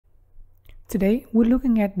Today, we're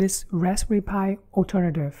looking at this Raspberry Pi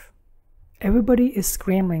alternative. Everybody is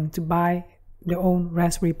scrambling to buy their own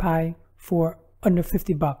Raspberry Pi for under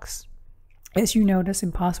 50 bucks. As you know, that's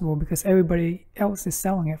impossible because everybody else is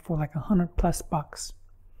selling it for like 100 plus bucks.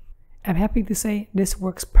 I'm happy to say this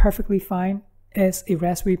works perfectly fine as a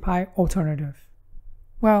Raspberry Pi alternative.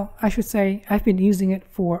 Well, I should say I've been using it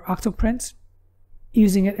for Octoprint,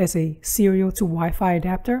 using it as a serial to Wi-Fi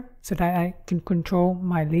adapter so that I can control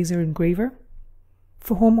my laser engraver.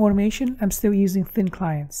 For home automation, I'm still using thin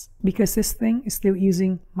clients because this thing is still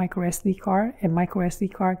using micro SD card, and micro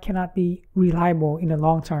SD card cannot be reliable in the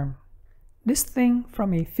long term. This thing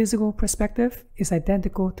from a physical perspective is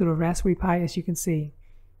identical to the Raspberry Pi, as you can see.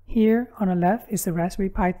 Here on the left is the Raspberry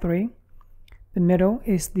Pi 3. The middle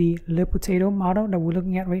is the LePotato model that we're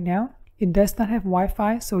looking at right now. It does not have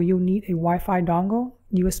Wi-Fi, so you'll need a Wi-Fi dongle,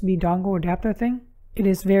 USB dongle adapter thing. It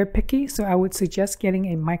is very picky, so I would suggest getting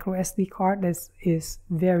a micro SD card that is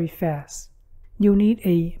very fast. You'll need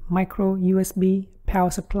a micro USB power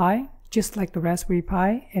supply, just like the Raspberry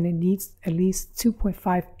Pi, and it needs at least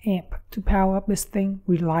 2.5 amp to power up this thing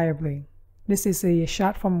reliably. This is a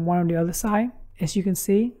shot from one on the other side. As you can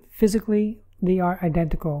see, physically they are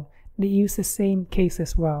identical. They use the same case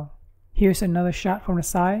as well. Here's another shot from the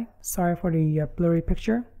side. Sorry for the blurry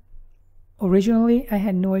picture. Originally, I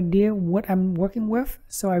had no idea what I'm working with,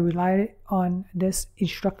 so I relied on this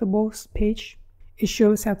instructables page. It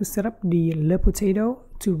shows how to set up the LePotato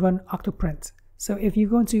to run Octoprint. So if you're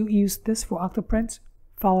going to use this for Octoprint,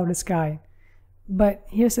 follow this guide. But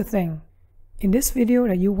here's the thing. In this video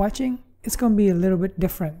that you're watching, it's going to be a little bit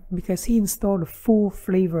different because he installed the full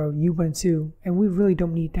flavor of Ubuntu, and we really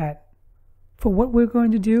don't need that. For what we're going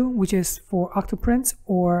to do, which is for Octoprint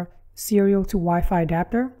or serial to Wi-Fi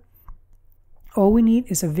adapter, all we need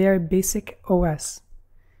is a very basic OS.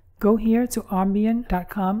 Go here to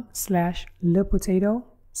armbian.com/lepotato/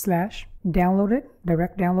 download it,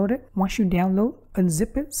 direct download it. Once you download,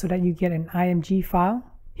 unzip it so that you get an IMG file.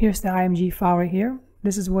 Here's the IMG file right here.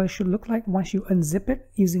 This is what it should look like once you unzip it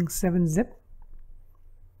using 7-zip.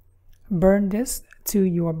 Burn this to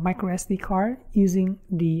your micro SD card using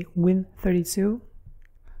the Win32.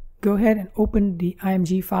 Go ahead and open the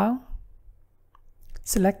IMG file.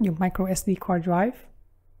 Select your micro SD card drive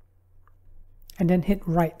and then hit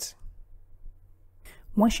write.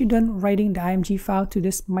 Once you're done writing the IMG file to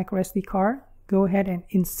this micro SD card, go ahead and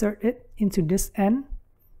insert it into this end.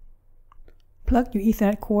 Plug your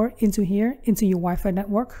Ethernet cord into here, into your Wi-Fi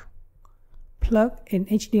network. Plug an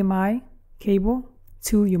HDMI cable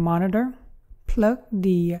to your monitor. Plug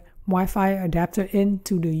the Wi-Fi adapter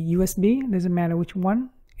into the USB. It doesn't matter which one.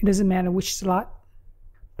 It doesn't matter which slot.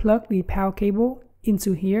 Plug the power cable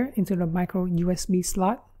into here, into the micro USB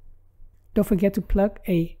slot. Don't forget to plug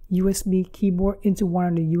a USB keyboard into one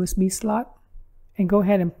of the USB slot. And go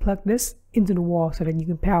ahead and plug this into the wall so that you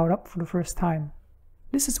can power it up for the first time.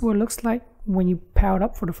 This is what it looks like when you power it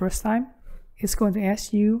up for the first time. It's going to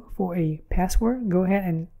ask you for a password. Go ahead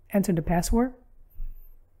and enter the password.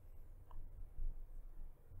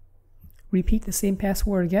 Repeat the same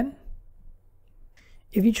password again.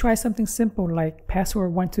 If you try something simple like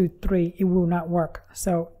password 123, it will not work.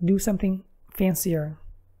 So do something fancier.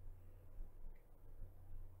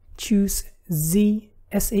 Choose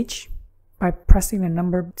ZSH by pressing the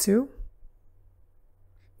number 2.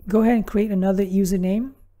 Go ahead and create another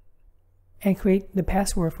username and create the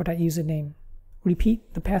password for that username.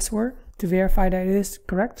 Repeat the password to verify that it is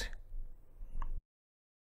correct.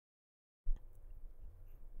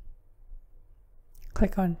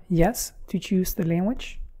 Click on yes to choose the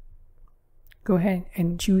language. Go ahead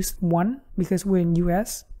and choose 1 because we're in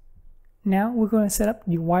US. Now we're going to set up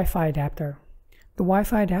the Wi-Fi adapter. The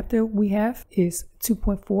Wi-Fi adapter we have is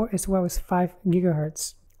 2.4 as well as 5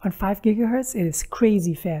 gigahertz. On 5 gigahertz, it is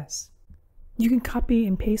crazy fast. You can copy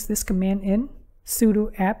and paste this command in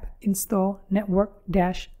sudo apt install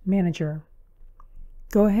network-manager.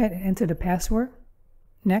 Go ahead and enter the password.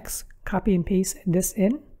 Next, copy and paste this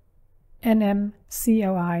in nmcli-d.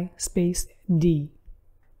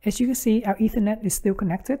 As you can see, our Ethernet is still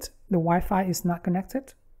connected. The Wi-Fi is not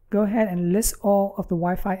connected. Go ahead and list all of the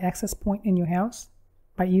Wi-Fi access points in your house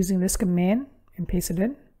by using this command and paste it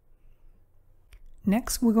in.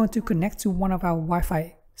 Next, we're going to connect to one of our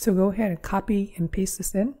Wi-Fi. So go ahead and copy and paste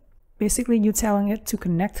this in. Basically, you're telling it to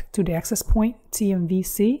connect to the access point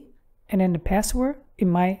TMVC, and then the password,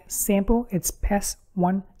 in my sample, it's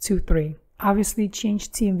pass123. Obviously, change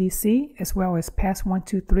TMVC as well as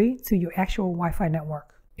pass123 to your actual Wi-Fi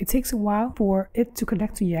network. It takes a while for it to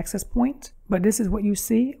connect to your access point, but this is what you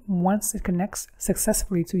see once it connects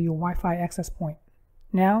successfully to your Wi-Fi access point.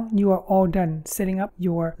 Now you are all done setting up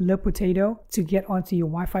your LePotato to get onto your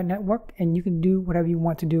Wi-Fi network, and you can do whatever you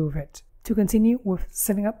want to do with it. To continue with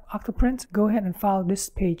setting up Octoprint, go ahead and follow this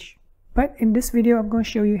page. But in this video, I'm going to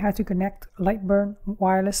show you how to connect Lightburn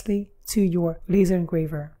wirelessly to your laser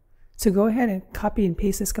engraver. So go ahead and copy and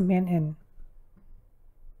paste this command in.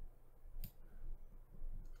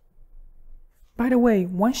 By the way,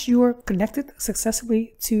 once you're connected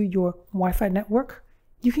successfully to your Wi-Fi network,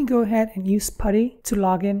 you can go ahead and use PuTTY to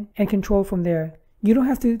log in and control from there. You don't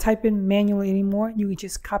have to type in manually anymore. You can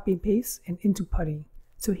just copy and paste and into PuTTY.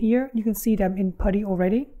 So here you can see that I'm in PuTTY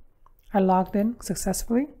already. I logged in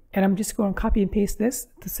successfully, and I'm just going to copy and paste this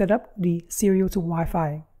to set up the serial to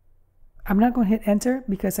Wi-Fi. I'm not going to hit enter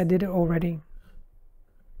because I did it already.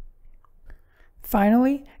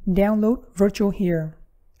 Finally, download Virtual Here.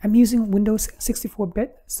 I'm using Windows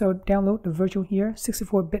 64-bit, so download the Virtual Here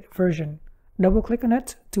 64-bit version. Double click on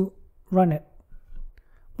it to run it.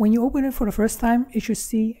 When you open it for the first time, it should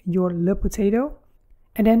see your LePotato,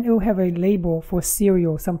 and then it will have a label for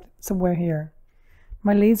serial somewhere here.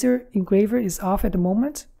 My laser engraver is off at the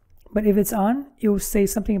moment, but if it's on, it will say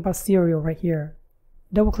something about serial right here.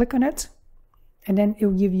 Double click on it, and then it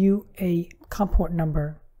will give you a COM port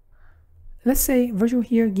number. Let's say Virtual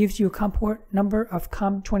Here gives you a COM port number of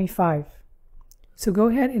COM25. So go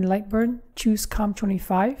ahead in Lightburn, choose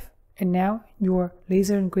COM25, and now your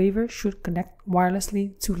laser engraver should connect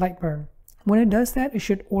wirelessly to Lightburn. When it does that, it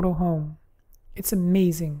should auto home. It's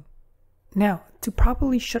amazing. Now, to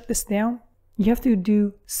properly shut this down, you have to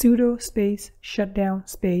do sudo space shutdown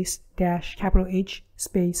space dash H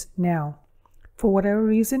space now. For whatever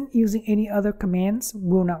reason, using any other commands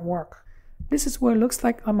will not work. This is what it looks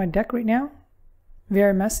like on my deck right now.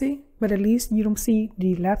 Very messy, but at least you don't see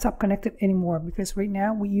the laptop connected anymore, because right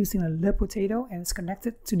now we're using a LePotato and it's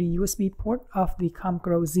connected to the USB port of the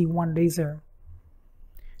ComGrow Z1 laser.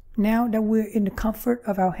 Now that we're in the comfort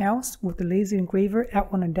of our house with the laser engraver out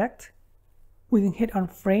on the deck, we can hit on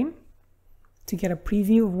frame to get a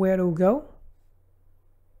preview of where it will go.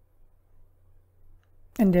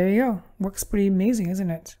 And there you go. Works pretty amazing, isn't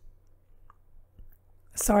it?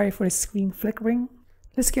 Sorry for the screen flickering.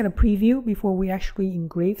 Let's get a preview before we actually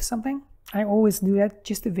engrave something. I always do that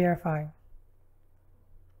just to verify.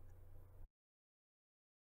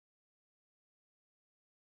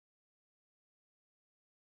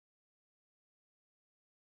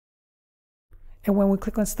 And when we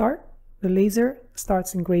click on start, the laser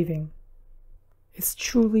starts engraving. It's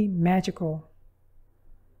truly magical.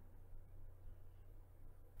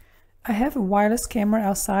 I have a wireless camera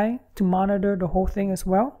outside to monitor the whole thing as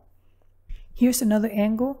well. Here's another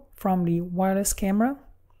angle from the wireless camera.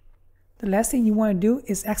 The last thing you want to do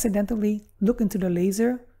is accidentally look into the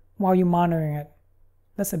laser while you're monitoring it.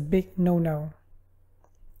 That's a big no-no.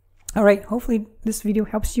 Alright, hopefully this video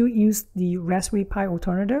helps you use the Raspberry Pi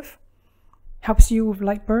alternative, helps you with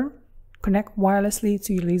Lightburn, connect wirelessly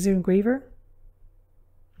to your laser engraver.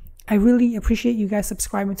 I really appreciate you guys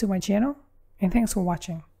subscribing to my channel, and thanks for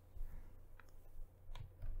watching.